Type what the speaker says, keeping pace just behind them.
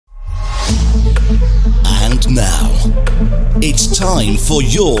Now, it's time for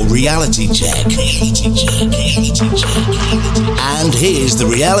your reality check. And here's the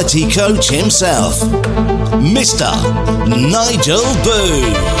reality coach himself, Mr. Nigel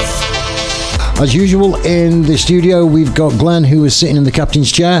Booth. As usual, in the studio, we've got Glenn, who is sitting in the captain's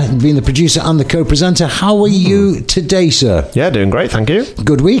chair, being the producer and the co-presenter. How are you today, sir? Yeah, doing great, thank you.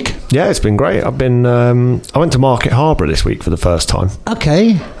 Good week? Yeah, it's been great. I've been. I went to Market Harbour this week for the first time.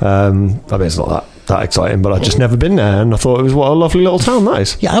 Okay. I mean, it's not that exciting, but I've just never been there, and I thought it was what a lovely little town that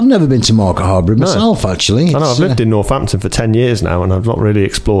is. Yeah, I've never been to Market Harbour myself, actually. I know, I've lived in Northampton for 10 years now, and I've not really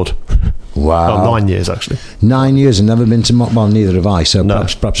explored. Wow. Oh, 9 years, actually. 9 years and never been to well, neither have I, so No.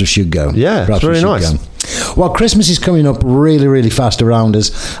 perhaps I should go. Yeah, perhaps it's really nice. Well, Christmas is coming up really, really fast around us,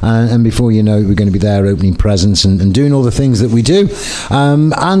 and before you know it, we're going to be there opening presents and doing all the things that we do.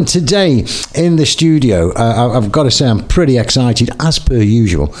 And today, in the studio, I've got to say I'm pretty excited, as per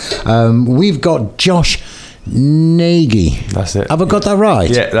usual. We've got Josh Nagy. That's it. Have I got that right?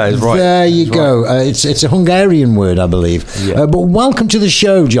 Yeah, that is right. There you go. Right. It's a Hungarian word, I believe. Yeah. But welcome to the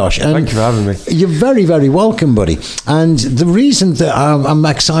show, Josh. Thank you for having me. You're very, very welcome, buddy. And the reason that I'm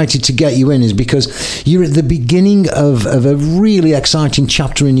excited to get you in is because you're at the beginning of a really exciting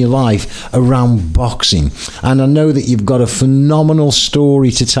chapter in your life around boxing. And I know that you've got a phenomenal story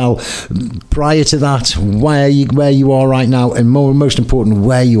to tell prior to that, where you are right now, and most important,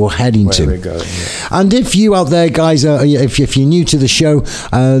 where you're heading to. Where we're going, yeah. And if you out there, guys, if you're new to the show,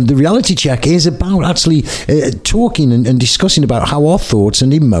 the reality check is about actually talking and discussing about how our thoughts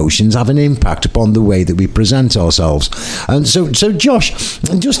and emotions have an impact upon the way that we present ourselves. And so Josh,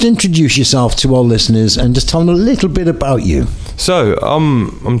 just introduce yourself to our listeners and just tell them a little bit about you. So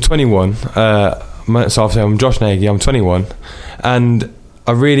I'm 21. So obviously I'm Josh Nagy. I'm 21, and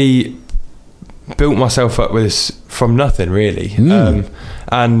I really built myself up with this from nothing, really.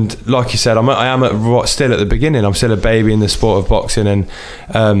 And like you said, I am still at the beginning. I'm still a baby in the sport of boxing, and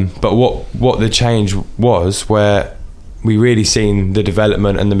but what the change was, where we really seen the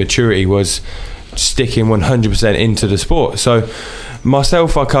development and the maturity, was sticking 100% into the sport. So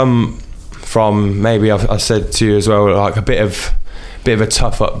myself, I come from, maybe I've said to you as well, like a bit of a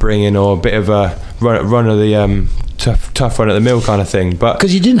tough upbringing, or a bit of a run of the tough run at the mill kind of thing. But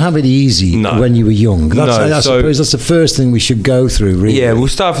because you didn't have it easy when you were young. I suppose that's the first thing we should go through, really. Yeah, we'll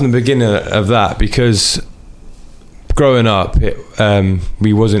start from the beginning of that, because growing up,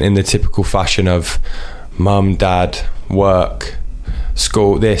 we wasn't in the typical fashion of mum, dad, work,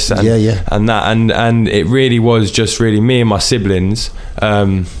 school, this and and that, and it really was just really me and my siblings,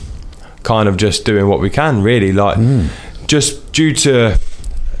 kind of just doing what we can, really, like just due to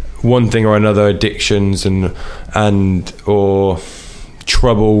one thing or another, addictions and or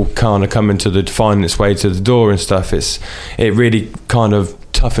trouble kind of coming to finding its way to the door and stuff. It really kind of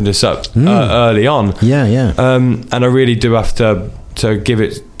toughened us up early on. And I really do have to give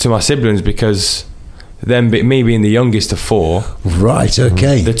it to my siblings, because me being the youngest of four, right?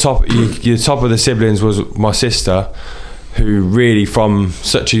 Okay. The top of the siblings was my sister, who really from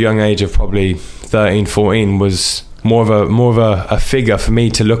such a young age of probably 13, 14 was more of a figure for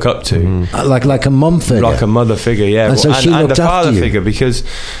me to look up to, like a mum figure, like a mother figure, yeah, and, so she looked a father after you. figure, because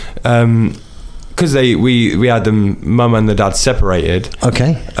we had the mum and the dad separated,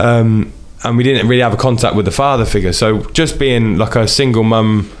 and we didn't really have a contact with the father figure. So just being like a single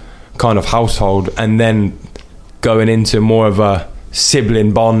mum kind of household, and then going into more of a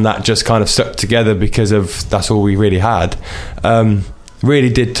sibling bond that just kind of stuck together because of that's all we really had, really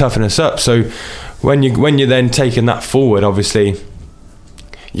did toughen us up. So when you're then taking that forward, obviously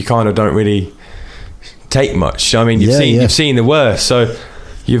you kind of don't really take much. I mean, you've seen the worst, so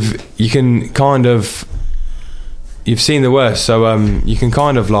you've seen the worst, so you can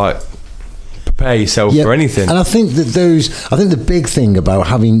kind of like prepare yourself for anything. And I think the big thing about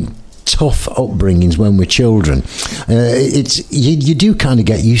having tough upbringings when we're children, it's you do kind of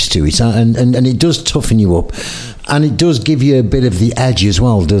get used to it, and it does toughen you up, and it does give you a bit of the edge as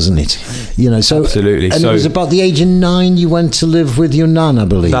well, doesn't it? So absolutely. And it was about the age of 9 you went to live with your nan, I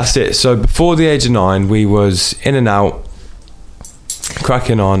believe. That's it. So before the age of 9, we was in and out,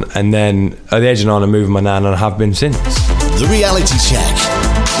 cracking on, and then at the age of 9 I moved with my nan, and I have been since. The Reality Check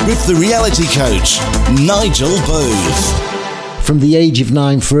with the reality coach Nigel Booth. From the age of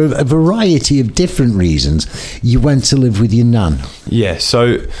 9, for a variety of different reasons, you went to live with your nan. Yeah,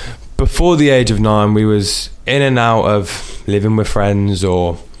 so before the age of 9, we was in and out of living with friends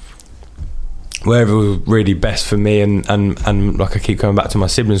or wherever was really best for me, and like I keep coming back to my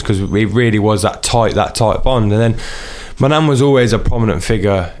siblings, because it really was that tight bond. And then my nan was always a prominent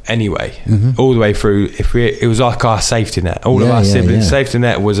figure anyway, all the way through. It was like our safety net. All of our siblings' safety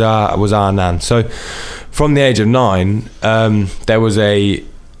net was our nan. So from the age of 9, there was a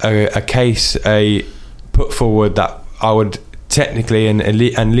case put forward that I would technically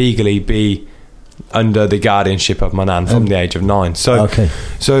and legally be under the guardianship of my nan from the age of 9. So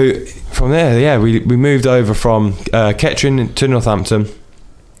from there, we moved over from Kettering to Northampton.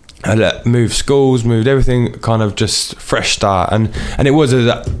 I moved schools, moved everything, kind of just fresh start, and it was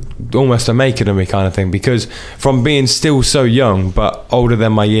almost a making of me kind of thing, because from being still so young but older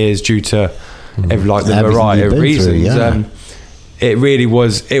than my years due to the variety of reasons, it really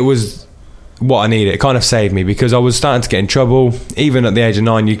was what I needed. It kind of saved me, because I was starting to get in trouble. Even at the age of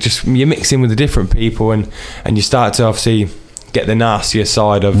 9, you mix in with the different people, and you start to obviously get the nastier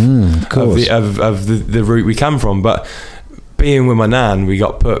side of the route we come from. But being with my nan, we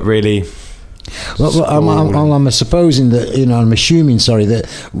got put really. Well, I'm supposing that, I'm assuming, that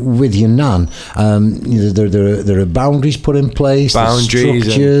with your nan, there are boundaries put in place,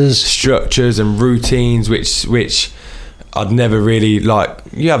 structures and routines, which I'd never really like.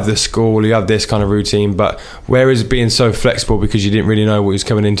 You have the school, you have this kind of routine, but whereas being so flexible because you didn't really know what was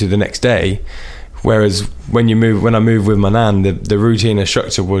coming into the next day. Whereas when I moved with my nan, the routine and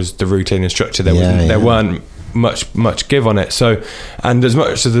structure was the routine and structure. There weren't much give on it. So, and as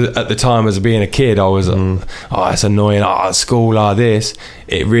much as at the time as being a kid, I was it's annoying. School, this.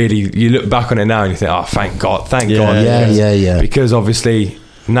 It really, you look back on it now and you think, thank God. Because obviously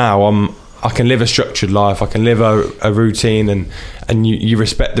now I can live a structured life. I can live a routine, and you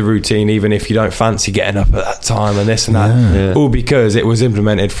respect the routine even if you don't fancy getting up at that time and this and that. All because it was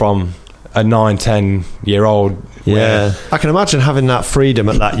implemented from a 9-10 year old. I can imagine having that freedom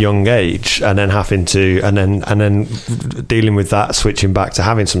at that young age, and then having to and then dealing with that, switching back to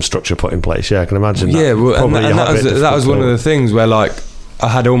having some structure put in place. I can imagine that was one of the things where, like, I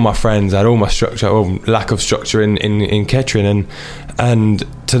had all my friends, I had all my structure, or lack of structure in Kettering, and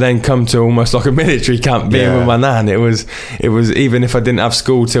to then come to almost like a military camp being with my nan, it was even if I didn't have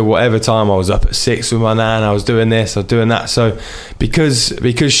school till whatever time, I was up at 6 with my nan, I was doing this, I was doing that. So because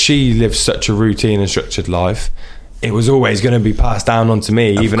she lived such a routine and structured life, it was always going to be passed down onto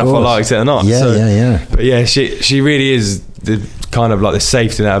me, even if I liked it or not. But she really is the kind of like the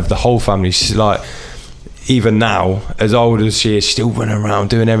safety net of the whole family. She's like, even now, as old as she is, she's still running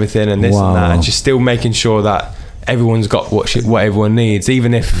around doing everything and this and that, and she's still making sure that everyone's got what everyone needs,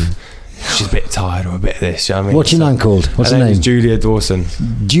 even if she's a bit tired or a bit of this. You know what I mean? What's your nan called? What's her name? Julia Dawson.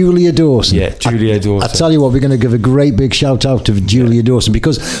 Julia Dawson. Yeah, Julia Dawson. I tell you what, we're going to give a great big shout out to Julia Dawson,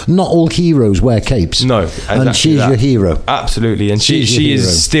 because not all heroes wear capes. No, exactly, and she's your hero. Absolutely, and she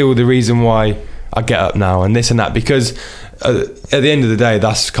is still the reason why I get up now and this and that, because at the end of the day,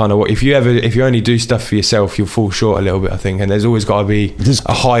 that's kind of what, if you only do stuff for yourself, you'll fall short a little bit, I think, and there's always got to be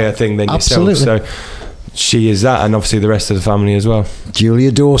a higher thing than yourself. So she is that, and obviously the rest of the family as well.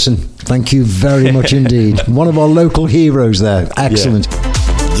 Julia Dawson, thank you very much indeed. One of our local heroes there. Excellent.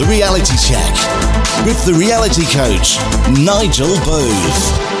 The Reality Check with the reality coach, Nigel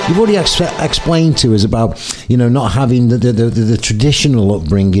Booth. You've already explained to us about, not having the traditional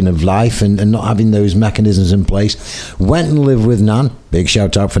upbringing of life and not having those mechanisms in place. Went and lived with Nan. Big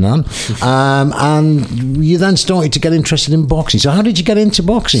shout out for Nan. And you then started to get interested in boxing. So how did you get into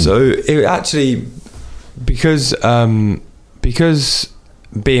boxing? So it actually, because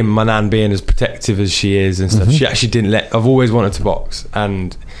being my nan being as protective as she is and stuff, she actually didn't I've always wanted to box,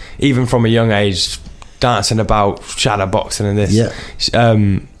 and even from a young age, dancing about shadow boxing and this,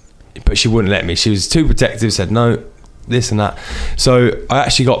 but she wouldn't let me. She was too protective, said no, this and that. So I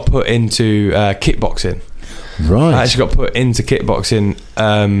actually got put into kickboxing. Right. I actually got put into kickboxing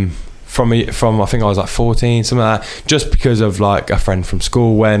from I think I was like 14, something like that, just because of like a friend from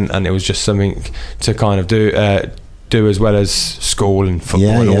school went, and it was just something to kind of do as well as school and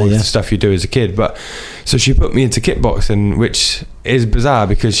football and all the stuff you do as a kid. But so she put me into kickboxing, which is bizarre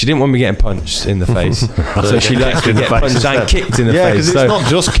because she didn't want me getting punched in the face. So she let me get punched and kicked in the face. Yeah, because it's not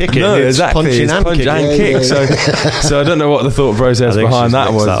just kicking, it's punching and kicking. So I don't know what the thought process behind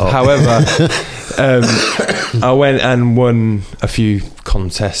that was. However, I went and won a few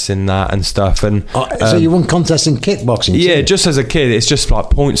contests in that and stuff. And so you won contests in kickboxing? Yeah, just as a kid, it's just like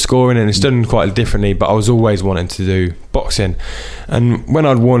point scoring, and it's done quite differently. But I was always wanting to do boxing. And when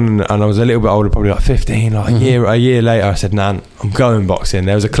I'd won, and I was a little bit older, probably like 15, like a year later, I said, "Nan, I'm going boxing."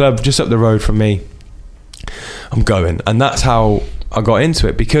 There was a club just up the road from me. I'm going, and that's how I got into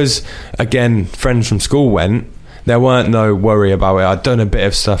it. Because again, friends from school went. There weren't no worry about it. I'd done a bit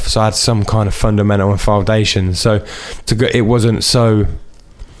of stuff, so I had some kind of fundamental and foundation. So it wasn't so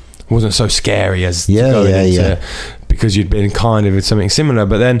scary as to go into because you'd been kind of with something similar.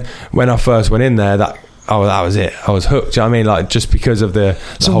 But then when I first went in there, that was it. I was hooked. You know what I mean? Like, just because of the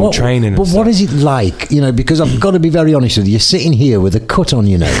whole training. But what is it like? Because I've got to be very honest with you. You're sitting here with a cut on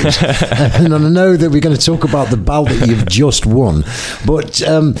your nose, and I know that we're going to talk about the bout that you've just won. But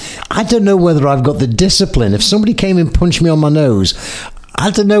I don't know whether I've got the discipline. If somebody came and punched me on my nose, I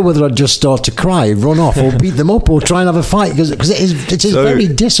don't know whether I'd just start to cry, run off, or beat them up, or try and have a fight, because it is very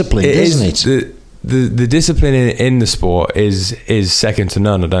disciplined, isn't it? The discipline in the sport is second to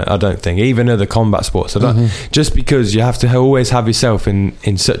none. I don't think, even other combat sports. Just because you have to always have yourself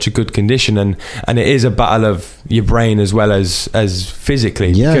in such a good condition, and it is a battle of your brain as well as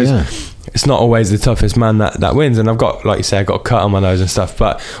physically. Because it's not always the toughest man that wins. And I've got, like you say, I got a cut on my nose and stuff.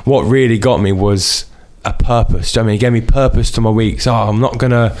 But what really got me was a purpose. I mean, it gave me purpose to my weeks. I'm not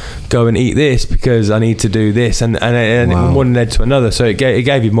gonna go and eat this because I need to do this, and one led to another. So it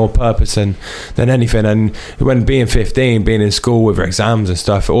gave you more purpose than anything. And when being 15, being in school with exams and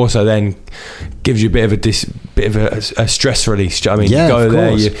stuff, it also then gives you a bit of a stress release. Do you know what I mean? Yeah, you go there,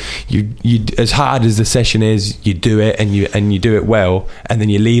 course. you as hard as the session is, you do it, and you do it well, and then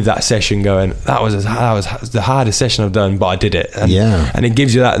you leave that session going, that was the hardest session I've done, but I did it. And it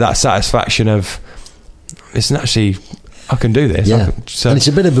gives you that satisfaction of, it's actually, I can do this. Yeah. And it's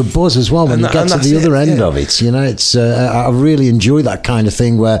a bit of a buzz as well when you get to the other end of it. It's I really enjoy that kind of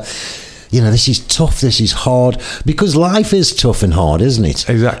thing where, this is tough, this is hard, because life is tough and hard, isn't it?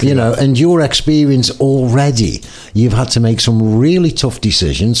 Exactly. And your experience already, you've had to make some really tough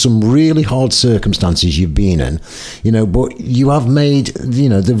decisions, some really hard circumstances you've been in, but you have made,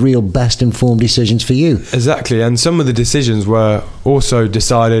 the real best informed decisions for you. Exactly. And some of the decisions were also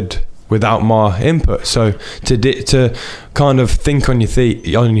decided without my input. So to kind of think on your feet,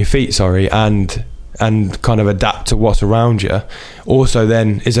 and kind of adapt to what's around you, also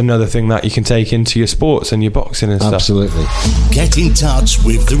then is another thing that you can take into your sports and your boxing and stuff. Absolutely. Get in touch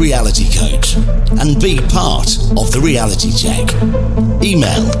with the Reality Coach and be part of the Reality Check.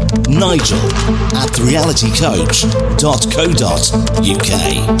 Email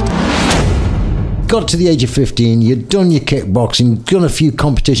nigel@realitycoach.co.uk. Got to the age of 15, you've done your kickboxing, done a few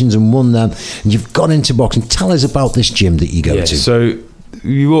competitions and won them, and you've got into boxing. Tell us about this gym that you go to. So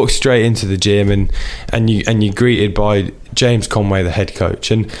you walk straight into the gym, and you're greeted by James Conway, the head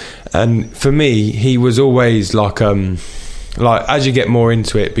coach, and for me, he was always like as you get more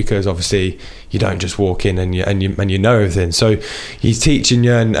into it, because obviously you don't just walk in and you know everything. So he's teaching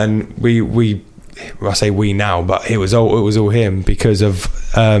you, and we I say we now, but it was all him, because of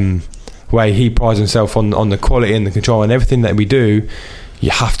way he prides himself on the quality and the control, and everything that we do, you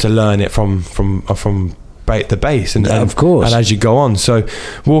have to learn it from the base, and of course, and as you go on. So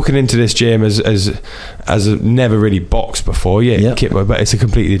walking into this gym as never really boxed before, but it's a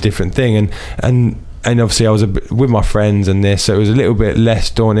completely different thing, and obviously I was with my friends and this, so it was a little bit less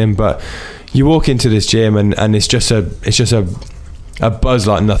daunting. But you walk into this gym, and it's just a buzz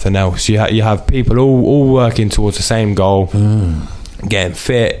like nothing else. You have people all working towards the same goal, getting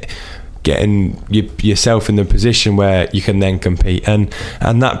fit, getting yourself in the position where you can then compete, and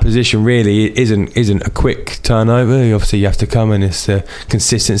that position really isn't a quick turnover. Obviously you have to come, and it's the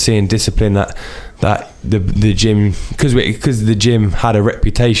consistency and discipline that the gym, because the gym had a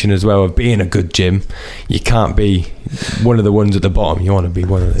reputation as well of being a good gym. You can't be one of the ones at the bottom, you want to be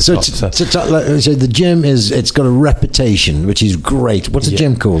one of the top. So the gym it's got a reputation, which is great. What's the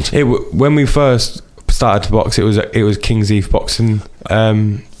gym called? When we first started to box, it was King's Heath Boxing,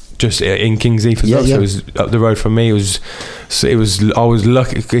 just in King's Heath as well. So it was up the road from me. I was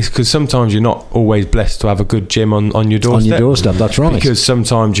lucky, because sometimes you're not always blessed to have a good gym on your doorstep. On your doorstep, that's right. Because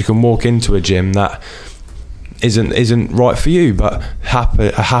sometimes you can walk into a gym that isn't right for you. But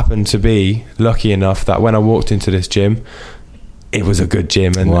I happened to be lucky enough that when I walked into this gym, it was a good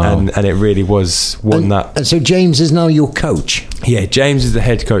gym, and it really was one that. And so James is now your coach. Yeah, James is the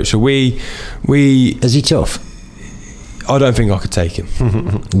head coach. So we is he tough? I don't think I could take him.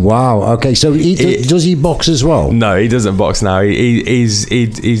 Wow. Okay. So does he box as well? No, he doesn't box now. He's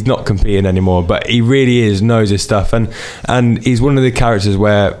not competing anymore. But he really knows his stuff, and he's one of the characters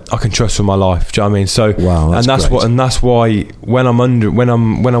where I can trust with my life. Do you know what I mean? So that's great. That's why when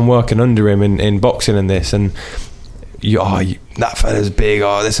I'm working under him in boxing and this, and that fella's big,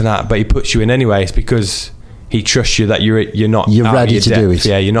 this and that, but he puts you in anyway. It's because he trusts you that you're ready to do it.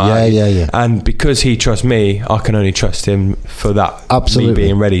 Yeah, you're not. Yeah. And because he trusts me, I can only trust him for that. Absolutely. Me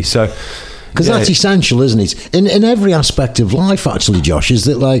being ready. So, because that's essential, isn't it? In every aspect of life, actually, Josh, is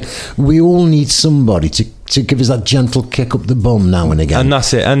that like we all need somebody to give us that gentle kick up the bum now and again. And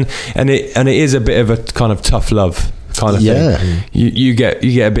that's it. And it is a bit of a kind of tough love kind of thing. You get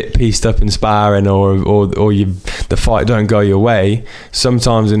a bit pieced up in sparring, or the fight don't go your way.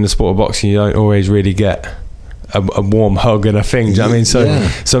 Sometimes in the sport of boxing, you don't always really get a warm hug and a thing. Do you know what I mean? So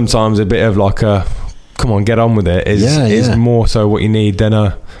sometimes a bit of like a come on, get on with it is more so what you need than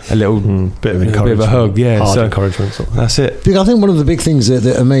a little bit of encouragement, a bit of a hug, so encouragement. That's it. I think one of the big things that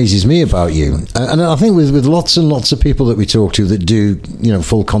amazes me about you, and I think with lots and lots of people that we talk to that do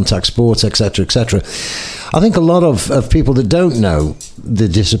full contact sports, etc., I think a lot of people that don't know the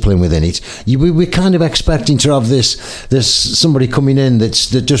discipline within it, we're kind of expecting to have this somebody coming in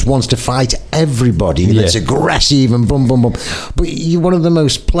that just wants to fight everybody, that's aggressive and boom, boom, boom. But you're one of the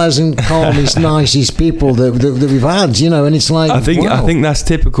most pleasant, calmest, nicest people that we've had, and it's like I think that's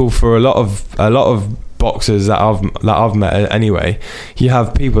typical for a lot of boxers that I've met. Anyway, you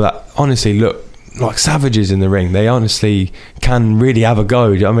have people that honestly look like savages in the ring. They honestly can really have a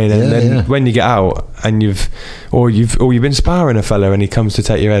go. Do you know what I mean? And then when you get out and you've been sparring a fella and he comes to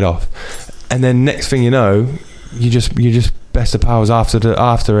take your head off, and then next thing you know, you just best of powers after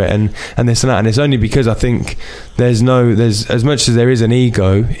it and this and that. And it's only because I think there's as much as there is an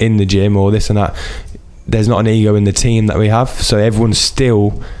ego in the gym or this and that, there's not an ego in the team that we have. So everyone's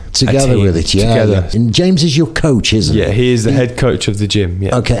still together with it. Together. And James is your coach, isn't he? Yeah, he is the head coach of the gym.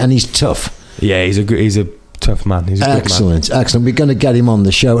 Yeah. Okay, and he's tough. Yeah, he's a tough man. He's a excellent, good man. Excellent. We're going to get him on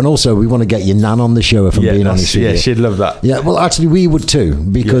the show, and also we want to get your nan on the show. If I'm being honest with you, she'd love that. Yeah, well, actually, we would too,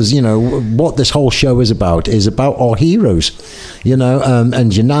 because what this whole show is about our heroes.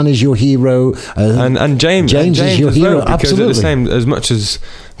 And your nan is your hero, and James is your hero. Well, because at the same, as much as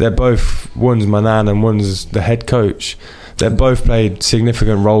they're both, one's my nan and one's the head coach, they've both played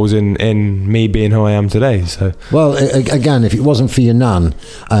significant roles in me being who I am today. So, well, again, if it wasn't for your nan,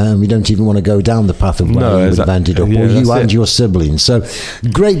 we don't even want to go down the path of where you would have ended up, or you and your siblings. So,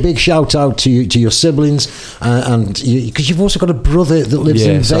 great big shout out to your siblings, and because you've also got a brother that lives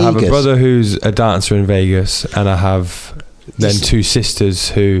in Vegas. I have a brother who's a dancer in Vegas, and I have then two sisters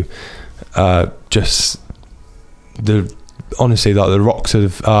who just honestly like the rocks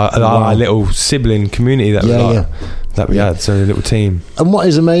of our little sibling community that we had, so a little team. And what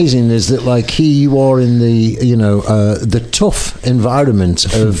is amazing is that here you are in the tough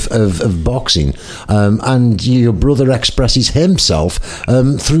environment of boxing, and your brother expresses himself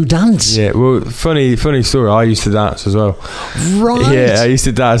through dance. Yeah, well, funny story. I used to dance as well. Right. Yeah, I used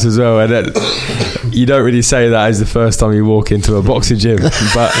to dance as well, and then, you don't really say that as the first time you walk into a boxing gym,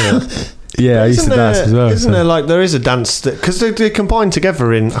 but. Yeah, I used to dance as well. Isn't there there is a dance that because they combine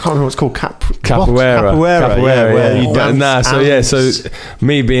together in I can't remember what it's called capoeira. Where you dance. So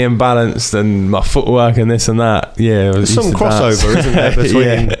me being balanced and my footwork and this and that. Yeah, there's some crossover, isn't there,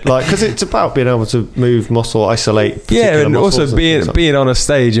 between because it's about being able to move muscle, isolate. Yeah, and also being on a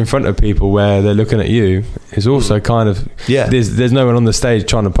stage in front of people where they're looking at you is also kind of There's no one on the stage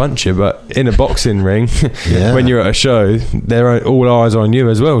trying to punch you, but in a boxing ring, when you're at a show, all eyes are on you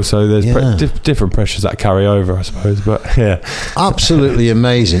as well. So there's different pressures that carry over, I suppose, but absolutely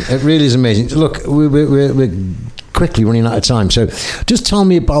amazing. It really is amazing. Look, we're quickly running out of time, so just tell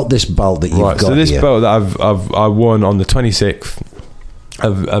me about this belt that you've got. So this belt that I won on the 26th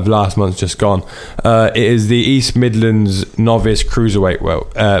of last month, just gone. It is the East Midlands Novice Cruiserweight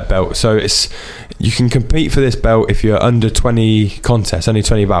belt. So you can compete for this belt if you're under 20 contests, only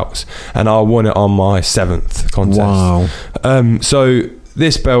 20 bouts, and I won it on my 7th contest. Wow. So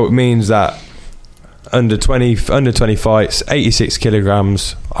this belt means that under 20 fights, 86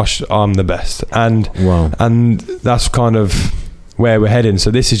 kilograms, I'm the best, and that's kind of where we're heading.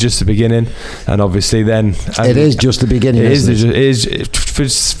 So this is just the beginning, and obviously then it is just the beginning. It is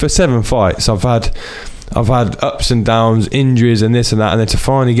for 7 fights. I've had ups and downs, injuries, and this and that, and then to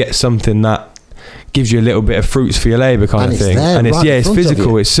finally get something that gives you a little bit of fruits for your labour kind of thing. And it's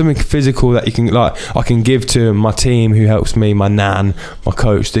physical. It's something physical that you can I can give to my team who helps me, my nan, my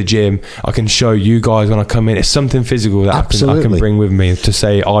coach, the gym. I can show you guys when I come in. It's something physical that I can bring with me to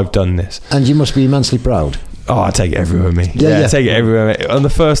say I've done this. And you must be immensely proud. Oh, I take it everywhere with me. I take it everywhere. On the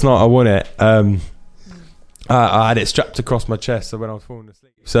first night I won it, I had it strapped across my chest, so when I was falling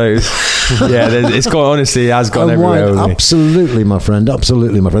asleep. So it's gone. Honestly, it has gone everywhere. Absolutely, my friend.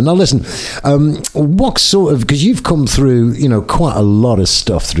 Absolutely, my friend. Now, listen. What sort of? Because you've come through, quite a lot of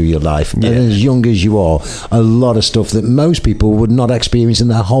stuff through your life, and as young as you are, a lot of stuff that most people would not experience in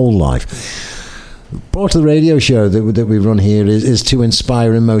their whole life. Part of the radio show that we run here is to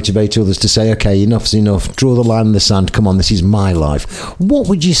inspire and motivate others to say, okay, enough's enough, draw the line in the sand, come on, this is my life. What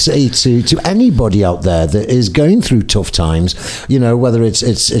would you say to anybody out there that is going through tough times, whether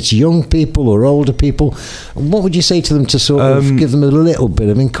it's young people or older people? What would you say to them to sort of give them a little bit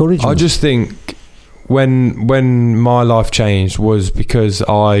of encouragement? I just think when my life changed was because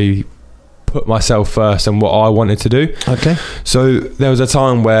I put myself first and what I wanted to do. Okay. So there was a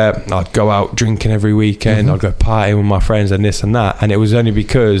time where I'd go out drinking every weekend, I'd go partying with my friends and this and that, and it was only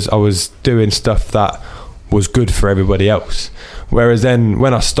because I was doing stuff that was good for everybody else. Whereas then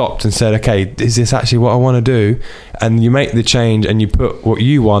when I stopped and said, okay, is this actually what I want to do? And you make the change and you put what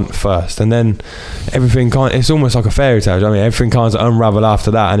you want first, and then everything it's almost like a fairy tale. I mean, everything kind of unravel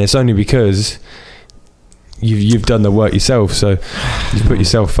after that, and it's only because you've done the work yourself, so you put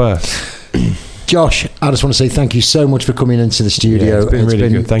yourself first. Josh, I just want to say thank you so much for coming into the studio. Yeah, it's been really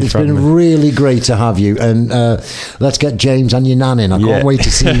good. Thanks for having me. It's been really great to have you. And let's get James and your nan in. I can't wait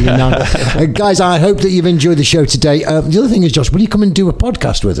to see your nan. Guys, I hope that you've enjoyed the show today. The other thing is, Josh, will you come and do a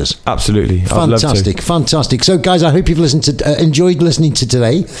podcast with us? Absolutely. Fantastic. So, guys, I hope you've enjoyed listening to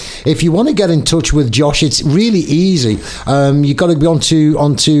today. If you want to get in touch with Josh, it's really easy. You've got to be onto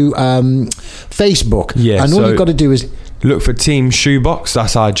Facebook. Yeah, and all you've got to do is look for Team Shoebox.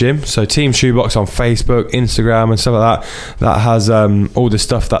 That's our gym. So Team Shoebox on Facebook, Instagram and stuff like that. That has all the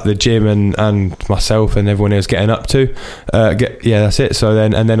stuff that the gym and myself and everyone else getting up to. That's it. So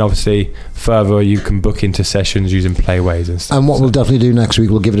then obviously further you can book into sessions using Playways and stuff. And what we'll definitely do next week,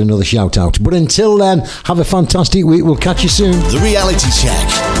 we'll give it another shout out. But until then, have a fantastic week. We'll catch you soon. The Reality Check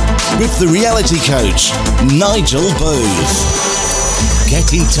with the reality coach, Nigel Booth.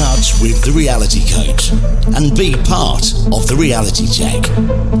 Get in touch with the Reality Coach and be part of the Reality Check.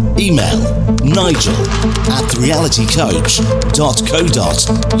 Email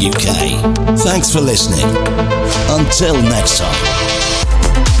nigel@therealitycoach.co.uk. Thanks for listening. Until next time.